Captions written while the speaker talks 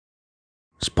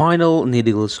Spinal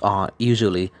needles are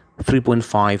usually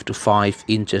 3.5 to 5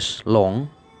 inches long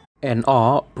and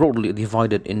are broadly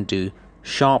divided into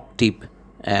sharp tip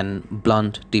and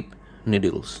blunt tip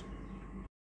needles.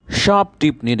 Sharp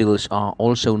tip needles are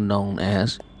also known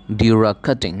as Dura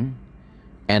Cutting,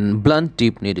 and blunt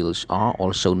tip needles are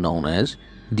also known as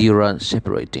Dura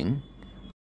Separating.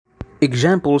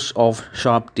 Examples of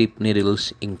sharp tip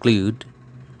needles include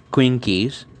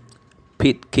Quinkeys,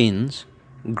 Pencans,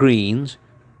 Greens,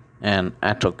 and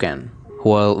Atraucan,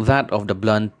 while that of the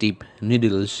blunt tip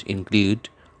needles include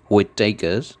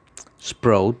Whittaker's,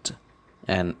 Sprotte,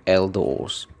 and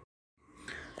Eldors.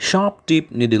 Sharp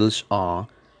tip needles are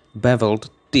beveled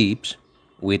tips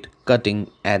with cutting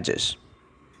edges.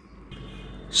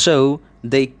 So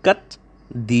they cut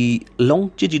the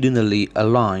longitudinally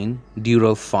aligned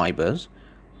dural fibers,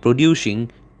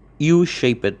 producing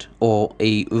U-shaped or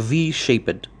a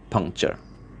V-shaped puncture.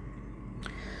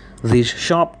 These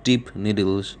sharp tip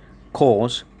needles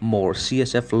cause more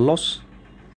CSF loss,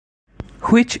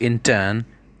 which in turn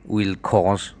will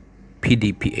cause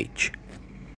PDPH.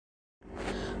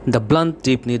 The blunt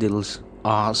tip needles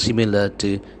are similar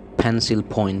to pencil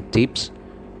point tips.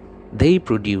 They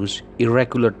produce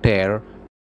irregular tear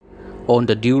on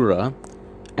the dura,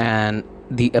 and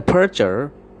the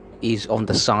aperture is on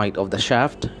the side of the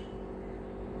shaft,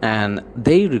 and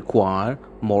they require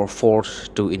more force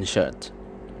to insert.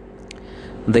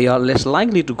 They are less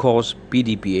likely to cause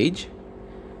PDPH,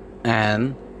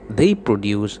 and they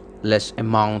produce less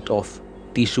amount of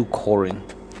tissue coring.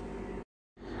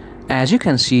 As you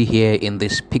can see here in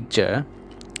this picture,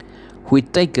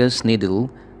 Whittaker's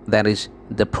needle, that is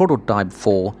the prototype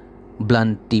for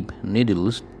blunt tip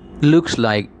needles, looks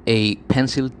like a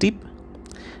pencil tip,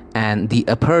 and the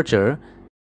aperture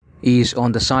is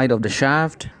on the side of the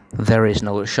shaft. There is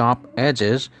no sharp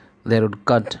edges that would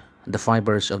cut the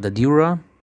fibers of the dura,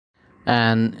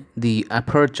 and the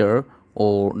aperture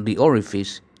or the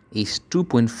orifice is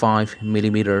 2.5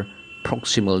 millimeter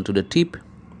proximal to the tip.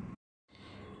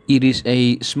 It is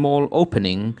a small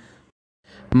opening,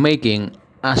 making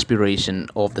aspiration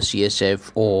of the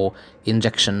CSF or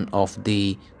injection of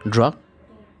the drug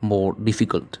more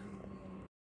difficult.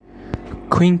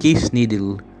 Quinke's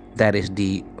needle, that is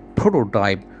the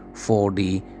prototype for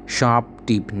the sharp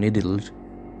tip needles,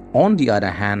 on the other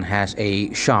hand has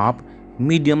a sharp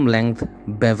medium length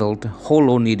beveled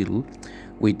hollow needle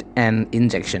with an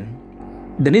injection.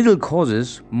 The needle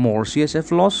causes more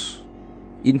CSF loss,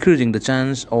 increasing the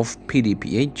chance of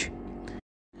PDPH.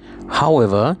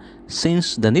 However,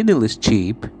 since the needle is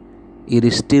cheap, it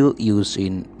is still used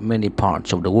in many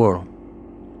parts of the world.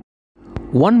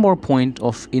 One more point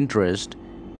of interest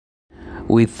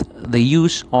with the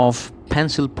use of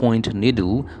pencil point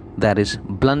needle, that is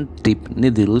blunt tip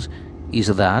needles, is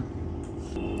that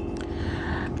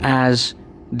as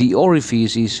the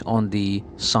orifice is on the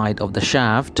side of the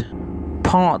shaft,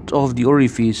 part of the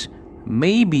orifice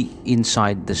may be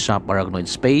inside the subarachnoid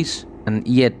space, and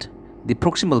yet the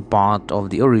proximal part of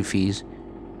the orifice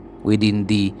within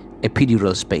the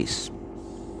epidural space.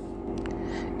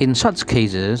 In such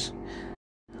cases,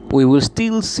 we will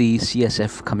still see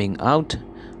CSF coming out,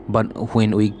 but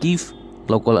when we give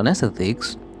local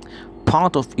anesthetics,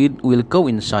 part of it will go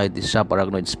inside the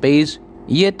subarachnoid space,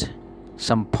 yet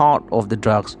some part of the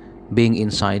drugs being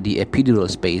inside the epidural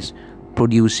space,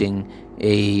 producing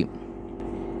a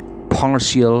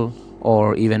partial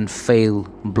or even failed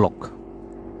block.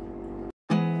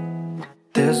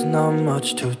 There's not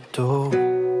much to do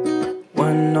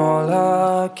when all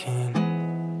I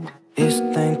can is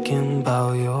thinking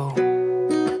about you.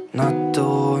 Not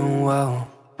doing well,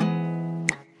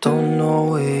 don't know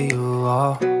where you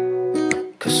are,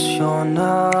 'cause you're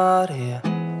not here.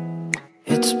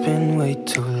 It's been way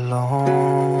too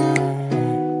long.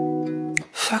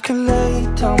 If I could lay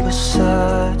down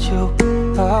beside you,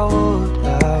 I would.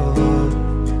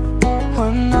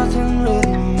 When nothing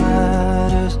really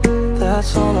matters,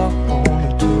 that's all I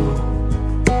wanna do.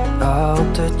 I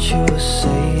hope that you're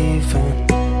safe and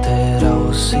that I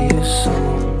will see you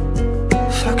soon.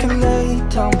 If I could lay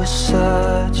down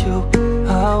beside you,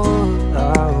 I would.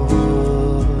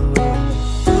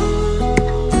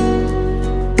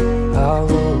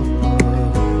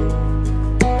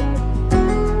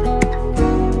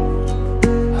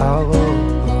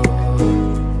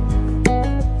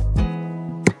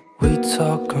 We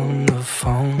talk on the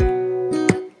phone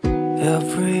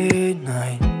every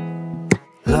night.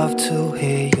 Love to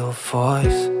hear your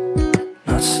voice.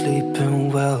 Not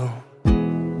sleeping well,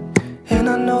 and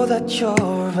I know that you're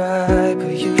right,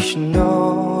 but you should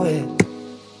know it.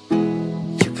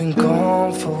 You've been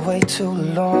gone for way too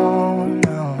long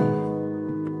now.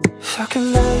 If I could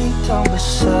lay down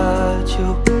beside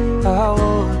you, I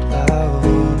would.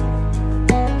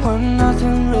 When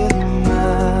nothing really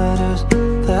matters,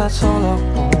 that's all I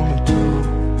wanna do.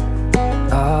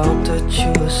 I hope that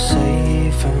you are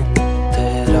safe and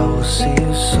that I will see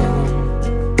you soon.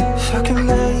 If I could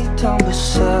lay down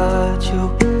beside you,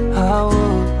 I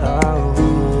would.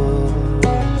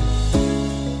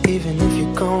 Even if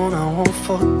you're gone, I won't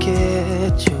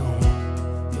forget you.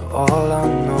 You're all I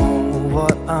know,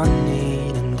 what I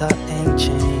need, and that ain't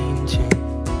changing.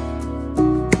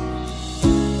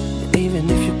 And even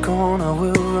if you're gone, I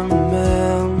will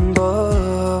remember.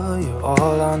 You're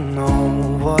all I know,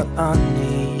 what I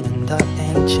need, and that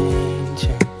ain't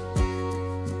changing.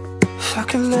 If I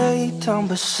could lay down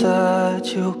beside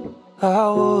you, I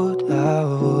would.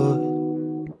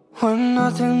 When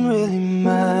nothing really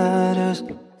matters,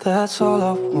 that's all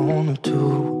I wanna do.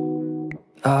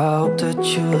 I hope that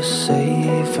you are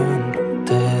safe and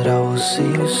that I will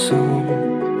see you soon.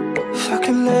 If I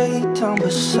could lay down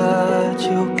beside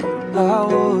you, I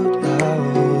would.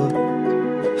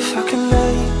 If I could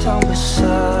lay down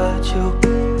beside you,